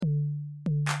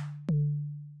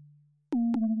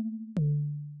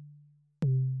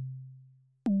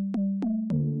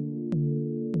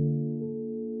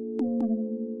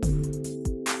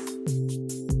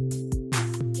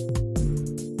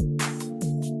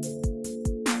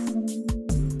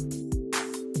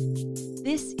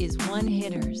This is One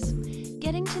Hitters,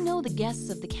 getting to know the guests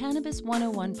of the Cannabis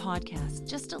 101 podcast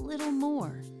just a little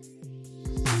more.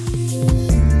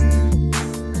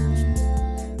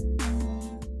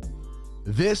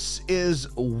 This is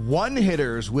One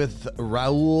Hitters with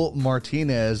Raul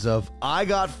Martinez of I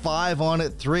Got 5 on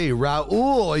It 3.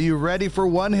 Raul, are you ready for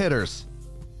One Hitters?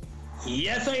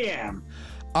 Yes, I am.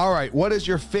 All right, what is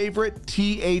your favorite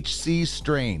THC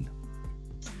strain?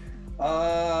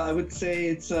 I would say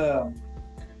it's a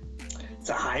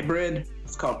hybrid.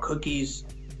 It's called Cookies,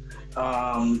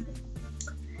 and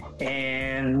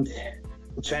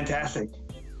it's fantastic.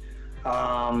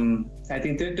 I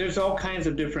think there's all kinds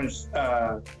of different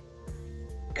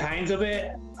kinds of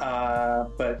it,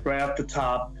 but right off the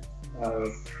top,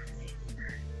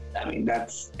 I mean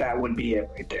that would be it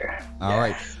right there. All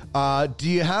right. Do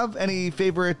you have any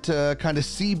favorite kind of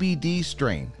CBD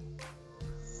strain?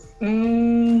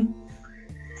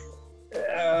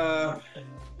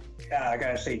 I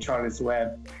gotta say Charlotte's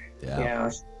Web. Yeah.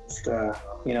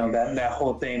 That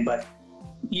whole thing. But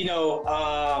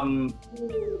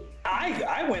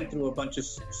I went through a bunch of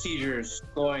seizures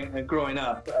growing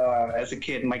up as a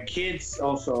kid. My kids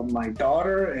also, my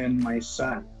daughter and my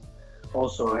son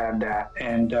also had that,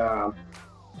 and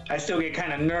I still get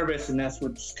kind of nervous, and that's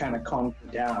what's kind of calmed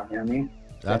me down. You know what I mean?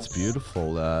 That's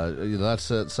beautiful.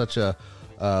 That's such a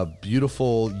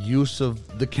beautiful use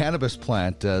of the cannabis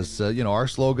plant. As our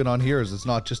slogan on here is, it's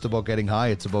not just about getting high,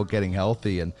 it's about getting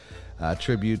healthy. And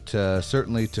tribute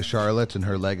certainly to Charlotte and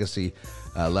her legacy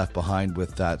left behind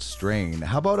with that strain.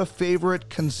 How about a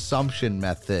favorite consumption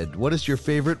method? What is your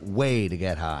favorite way to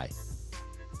get high?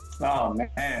 Oh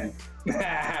man.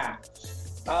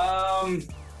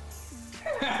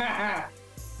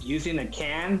 Using a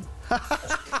can.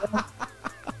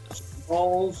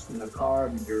 Balls in the car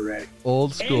and you're ready.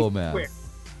 Old school, man.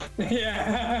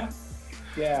 Yeah.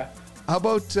 How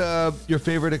about your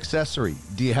favorite accessory?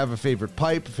 Do you have a favorite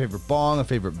pipe, a favorite bong, a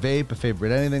favorite vape, a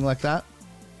favorite anything like that?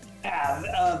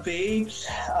 Vapes.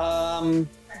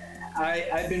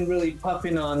 I've been really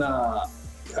puffing on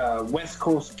West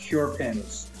Coast Cure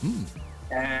Pens.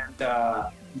 And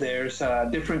there's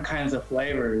different kinds of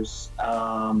flavors.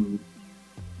 I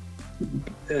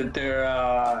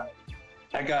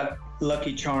got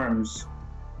Lucky Charms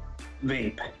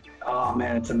vape. Oh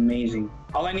man, it's amazing.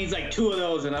 All I need is like 2 of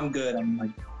those and I'm good. I'm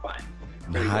like, fine.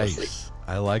 Nice.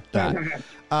 I like that.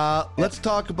 Let's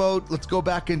go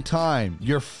back in time.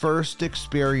 Your first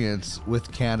experience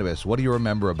with cannabis. What do you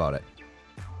remember about it?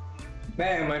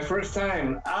 Man, my first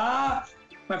time, I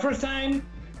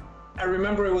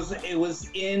remember it was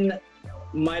in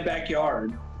my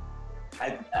backyard.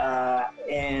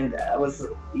 And I was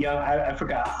young. I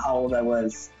forgot how old I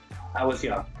was. I was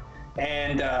young,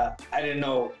 and I didn't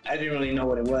really know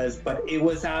what it was, but it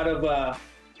was out of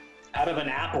an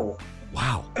apple.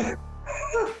 Wow.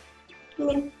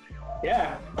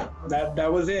 Yeah, that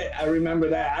was it. I remember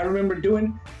that. I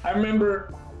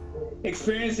remember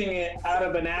experiencing it out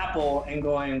of an apple and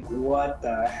going, "What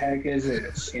the heck is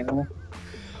this?"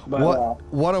 But,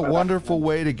 what a wonderful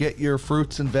way to get your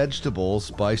fruits and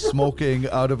vegetables by smoking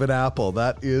out of an apple.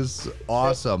 That is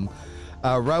awesome.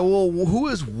 Raul, who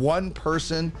is one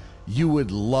person you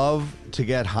would love to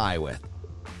get high with?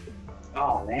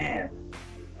 Oh, man.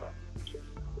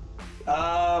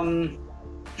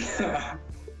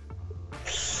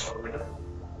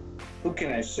 Who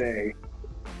can I say?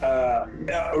 A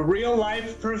real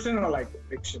life person or like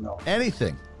fictional?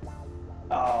 Anything.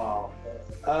 Oh.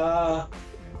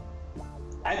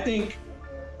 I think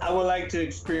I would like to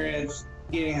experience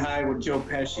getting high with Joe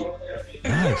Pesci.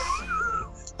 Nice.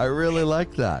 I really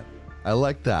like that. I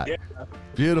like that. Yeah.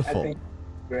 Beautiful. I think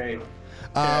great.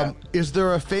 Is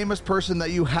there a famous person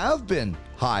that you have been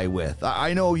high with?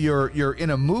 I know you're in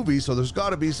a movie, so there's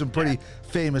got to be some pretty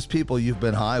famous people you've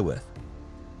been high with.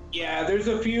 Yeah, there's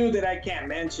a few that I can't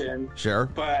mention. Sure.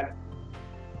 But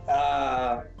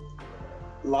a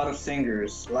lot of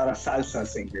singers, a lot of salsa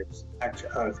singers,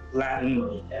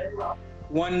 Latin.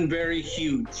 One very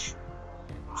huge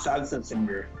salsa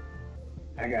singer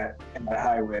I got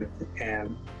high with,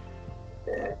 and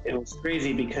it was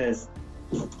crazy because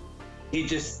he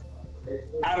just,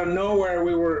 out of nowhere,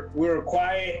 we were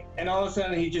quiet, and all of a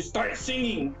sudden he just started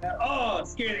singing. Oh, it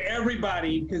scared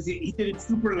everybody because he did it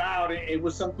super loud. It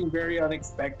was something very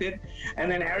unexpected, and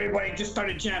then everybody just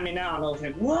started jamming out, and I was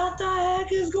like, "What the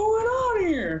heck is going on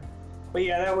here?" But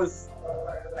yeah, that was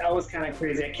kind of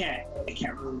crazy. I can't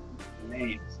remember the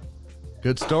names.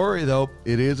 Good story, though.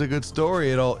 It is a good story.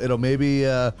 It'll maybe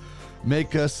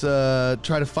make us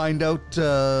try to find out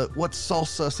what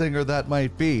salsa singer that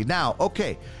might be. Now,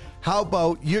 okay, How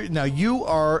about you? Now, you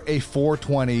are a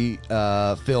 420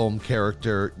 film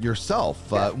character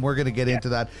yourself. We're going to get into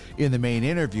that in the main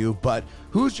interview, but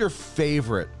who's your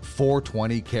favorite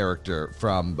 420 character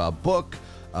from a book,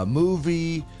 a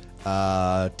movie,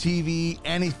 TV,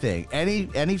 anything?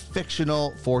 Any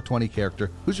fictional 420 character?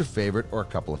 Who's your favorite or a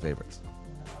couple of favorites?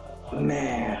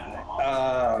 Man,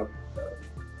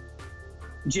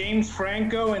 James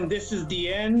Franco, and This Is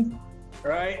the End,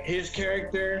 right? His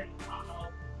character,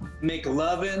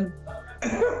 McLovin.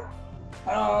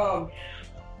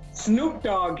 Snoop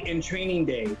Dogg in Training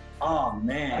Day. Oh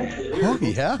man. Oh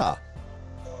yeah.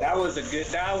 That was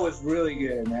really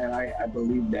good, man. I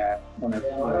believed that when I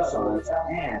saw it.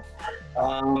 Man.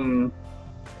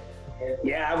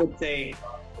 Yeah, I would say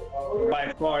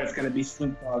by far it's gonna be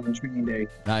Snoop Dogg in Training Day.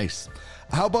 Nice.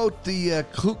 How about the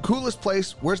coolest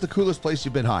place? Where's the coolest place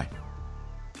you've been high?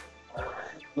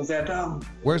 Was that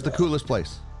Where's the coolest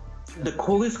place? The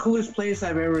coolest place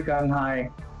I've ever gotten high,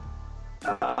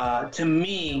 to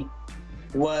me,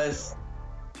 was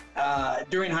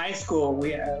during high school.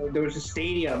 There was a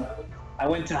stadium. I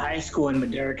went to high school in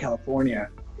Madera, California,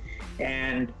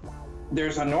 and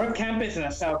there's a North Campus and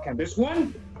a South Campus.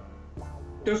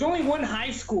 There's only one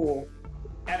high school.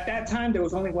 At that time, there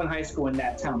was only one high school in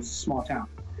that town. It's a small town.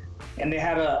 And they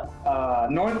had a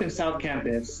North and South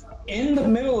Campus. In the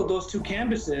middle of those two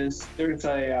campuses, there's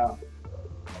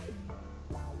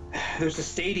a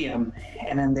stadium.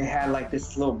 And then they had like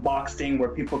this little box thing where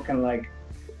people can like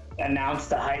announce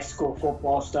the high school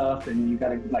football stuff, and you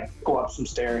gotta like go up some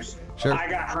stairs. Sure. I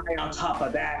got high on top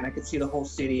of that, and I could see the whole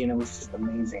city, and it was just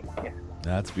amazing. Yeah.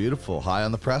 That's beautiful. High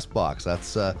on the press box.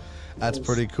 That's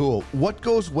pretty cool. What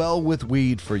goes well with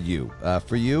weed for you?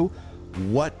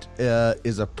 What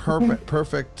is a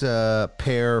perfect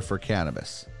pair for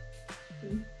cannabis?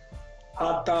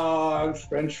 Hot dogs,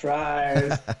 French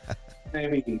fries,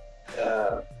 maybe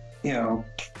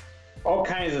all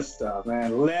kinds of stuff,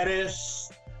 man.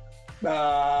 Lettuce.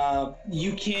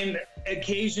 You can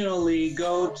occasionally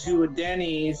go to a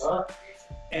Denny's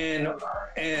and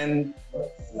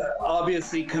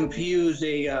obviously confuse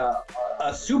a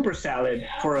super salad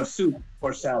for a soup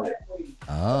or salad.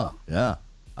 Oh, yeah.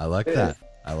 I like that.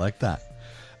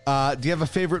 Do you have a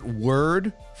favorite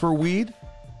word for weed?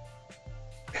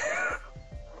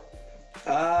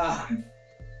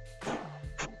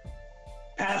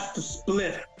 Pass the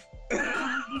spliff.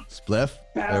 Spliff.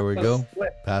 There we go.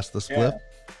 Pass the spliff. Yeah.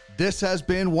 This has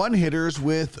been One Hitters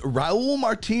with Raul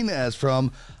Martinez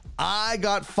from I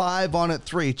Got 5 on It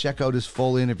 3. Check out his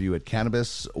full interview at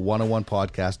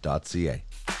cannabis101podcast.ca.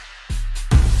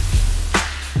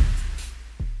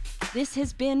 This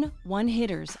has been One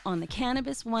Hitters on the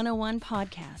Cannabis 101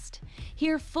 podcast.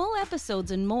 Hear full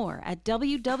episodes and more at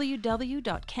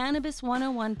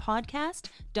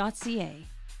www.cannabis101podcast.ca.